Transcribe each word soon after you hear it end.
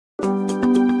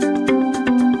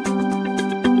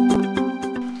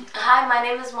Hi, my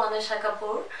name is Monisha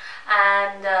Kapoor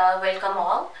and welcome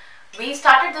all. We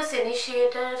started this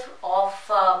initiative of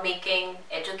making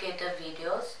educative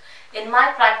videos. In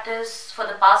my practice for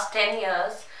the past 10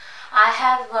 years, I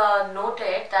have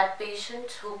noted that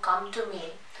patients who come to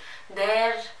me,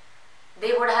 they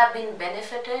would have been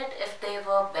benefited if they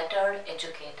were better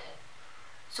educated.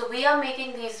 So we are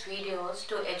making these videos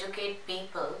to educate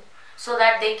people so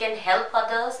that they can help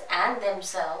others and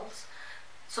themselves,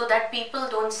 so that people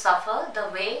don't suffer the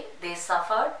way they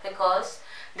suffered because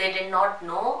they did not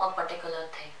know a particular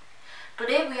thing.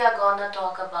 Today we are gonna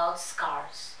talk about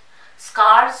scars.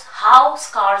 Scars, how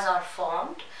scars are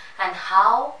formed and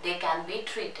how they can be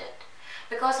treated.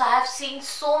 Because I have seen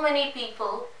so many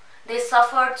people, they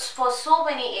suffered for so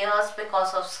many years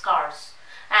because of scars.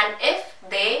 And if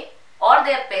they or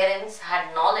their parents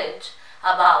had knowledge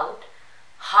about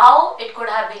how it could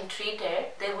have been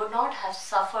treated, they would not have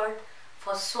suffered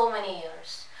for so many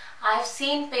years. I have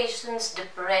seen patients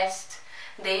depressed,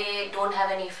 they don't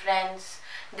have any friends,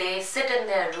 they sit in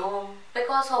their room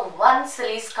because of one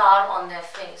silly scar on their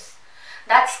face.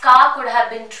 That scar could have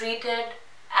been treated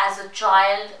as a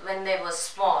child when they were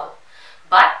small,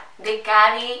 but they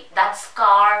carry that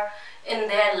scar in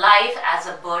their life as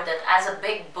a burden, as a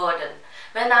big burden.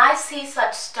 When I see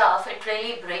such stuff, it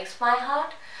really breaks my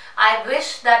heart. I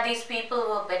wish that these people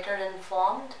were better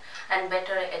informed and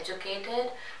better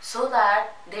educated so that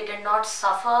they did not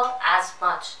suffer as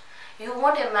much. You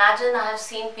won't imagine, I have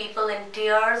seen people in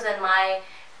tears in my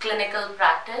clinical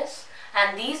practice,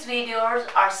 and these videos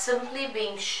are simply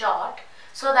being shot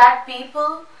so that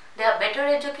people, they are better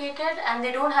educated and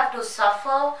they don't have to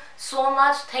suffer so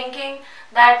much thinking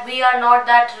that we are not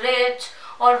that rich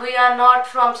or we are not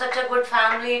from such a good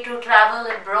family to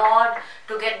travel abroad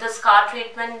to get the scar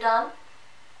treatment done.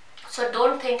 So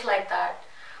don't think like that.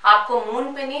 आपको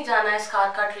moon पे नहीं जाना है scar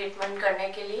का treatment करने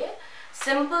के लिए.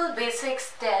 Simple basic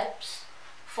steps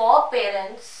for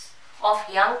parents of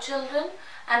young children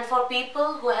and for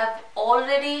people who have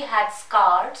already had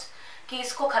scars कि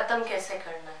इसको खत्म कैसे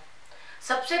करना है.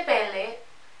 सबसे पहले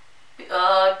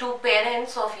to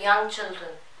parents of young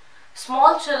children.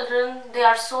 Small children, they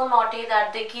are so naughty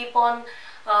that they keep on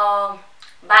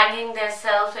banging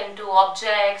themselves into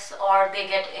objects, or they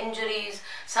get injuries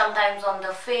sometimes on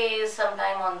the face,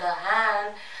 sometimes on the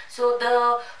hand. So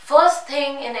the first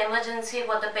thing in emergency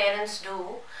what the parents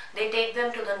do, they take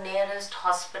them to the nearest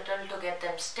hospital to get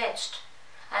them stitched,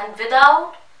 and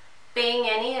without paying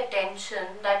any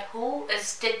attention that who is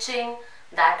stitching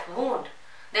that wound.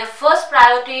 Their first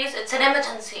priority is it's an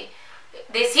emergency.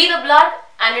 They see the blood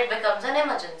and it becomes an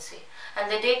emergency,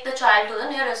 and they take the child to the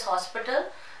nearest hospital,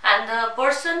 and the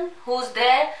person who's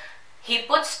there, he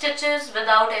puts stitches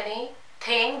without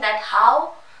anything that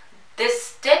how this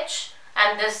stitch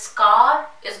and this scar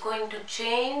is going to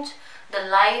change the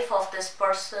life of this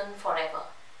person forever.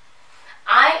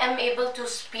 I am able to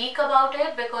speak about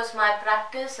it because my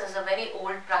practice is a very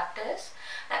old practice,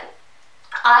 and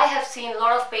I have seen a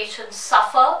lot of patients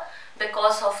suffer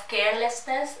because of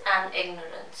carelessness and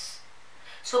ignorance.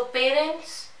 So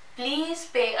parents, please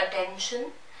pay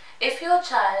attention. If your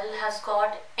child has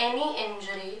got any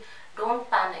injury, don't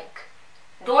panic.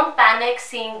 Don't panic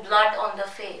seeing blood on the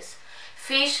face.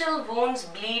 Facial wounds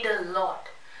bleed a lot.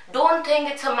 Don't think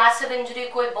it's a massive injury,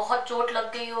 कोई बहुत चोट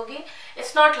लग गई होगी.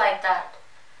 It's not like that.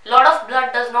 Lot of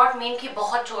blood does not mean कि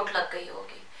बहुत चोट लग गई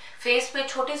होगी. Face पे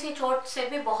छोटी सी चोट से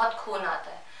भी बहुत खून आता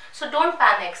है. So don't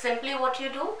panic. Simply what you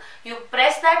do, you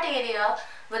press that area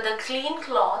with a clean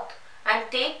cloth and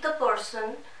take the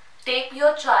person, take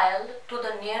your child to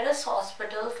the nearest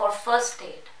hospital for first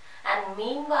aid. And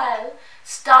meanwhile,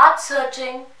 start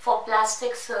searching for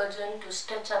plastic surgeon to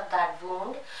stitch up that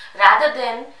wound rather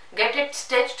than get it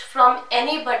stitched from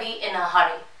anybody in a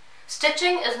hurry.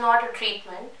 Stitching is not a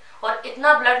treatment, और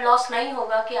इतना blood loss नहीं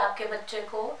होगा कि आपके बच्चे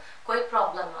को कोई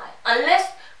problem आए,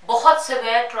 unless बहुत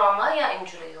severe trauma या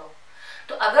injury हो.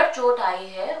 तो अगर चोट आई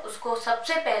है उसको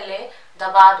सबसे पहले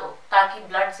दबा दो ताकि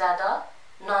blood ज़्यादा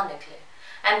ना निकले.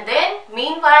 And then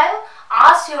meanwhile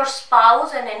ask your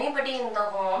spouse and anybody in the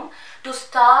home to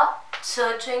start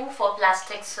searching for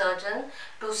plastic surgeon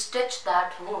to stitch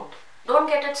that wound. Don't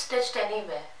get it stitched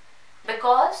anywhere,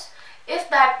 because if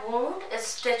that wound is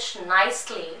stitched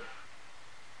nicely,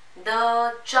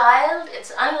 the child,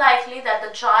 it's unlikely that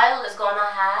the child is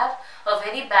gonna have a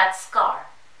very bad scar.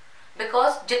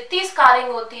 Because जितनी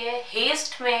scarring होती है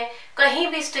haste में कहीं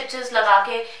भी stitches लगा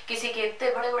के, किसी के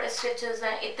इतने बड़े बड़े स्टिचेस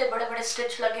हैं, इतने बड़े बड़े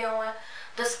स्टिच लगे हुए हैं,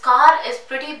 the scar is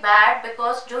pretty bad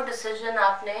because जो डिसीजन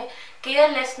आपने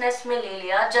केयरलेसनेस में ले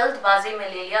लिया, जल्दबाजी में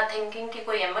ले लिया, थिंकिंग कि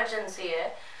कोई इमरजेंसी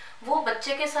है, वो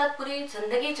बच्चे के साथ पूरी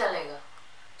जिंदगी चलेगा.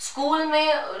 स्कूल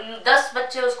में 10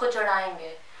 बच्चे उसको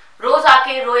चढ़ाएंगे, रोज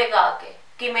आके रोएगा आके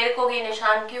कि मेरे को ये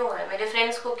निशान क्यों है, मेरे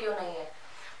फ्रेंड्स को क्यों नहीं है।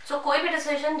 सो कोई भी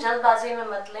डिसीजन जल्दबाजी में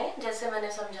मत लें। जैसे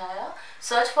मैंने समझाया,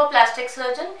 search for plastic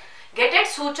surgeon, get it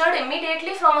sutured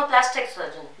immediately from a plastic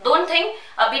surgeon. Don't think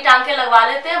अभी टांके लगवा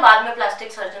लेते हैं बाद में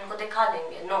प्लास्टिक सर्जन को दिखा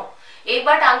देंगे। नो, एक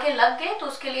बार टांके लग गए तो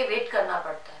उसके लिए वेट करना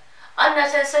पड़ता है।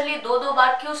 अननेसेसरली 2-2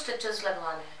 बार क्यों स्टिचेस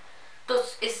लगवाने हैं? तो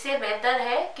इससे बेहतर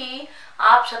है कि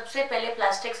आप सबसे पहले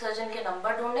प्लास्टिक सर्जन के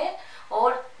नंबर ढूंढें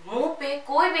और मुंह पे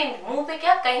कोई भी, मुंह पे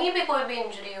क्या, कहीं भी कोई भी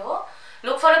इंजरी हो,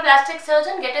 look for a plastic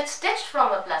surgeon, get it stitched from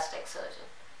a plastic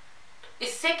surgeon.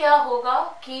 इससे क्या होगा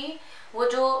कि वो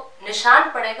जो निशान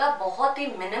पड़ेगा बहुत ही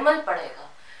मिनिमल पड़ेगा।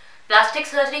 प्लास्टिक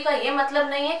सर्जरी का ये मतलब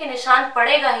नहीं है कि निशान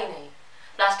पड़ेगा ही नहीं।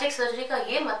 प्लास्टिक सर्जरी का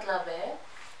ये मतलब है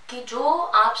कि जो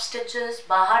आप स्टिचेस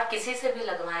बाहर किसी से भी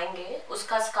लगवाएंगे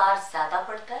उसका स्कार ज्यादा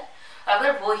पड़ता है।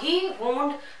 अगर वही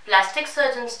वुंड प्लास्टिक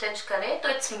सर्जन स्टिच करे तो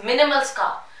it's minimal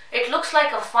scar, it looks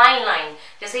like a fine line.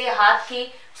 जैसे ये हाथ की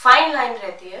फाइन लाइन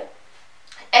रहती है,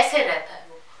 ऐसे रहता है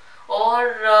वो।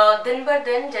 और दिन बर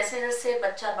दिन जैसे जैसे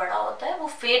बच्चा बड़ा होता है वो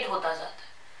फेड होता जाता है।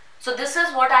 So this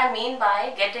is what I mean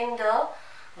by getting the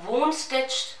wound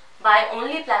stitched by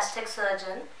only plastic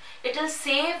surgeon. It will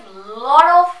save lot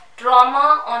of trauma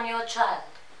on your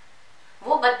child.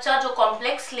 वो बच्चा जो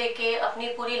कॉम्प्लेक्स लेके अपनी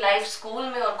पूरी लाइफ स्कूल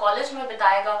में और कॉलेज में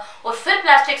बिताएगा और फिर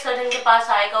प्लास्टिक सर्जन के पास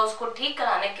आएगा उसको ठीक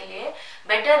कराने के लिए,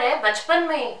 बेटर है बचपन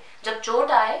में ही जब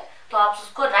चोट आए तो आप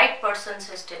उसको राइट पर्सन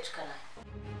से स्टिच कराएं।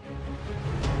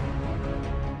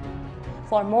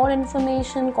 For more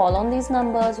information, call on these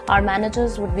numbers. Our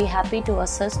managers would be happy to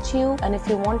assist you. And if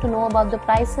you want to know about the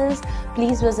prices,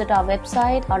 please visit our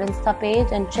website, our Insta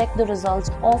page, and check the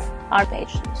results of our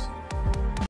patients.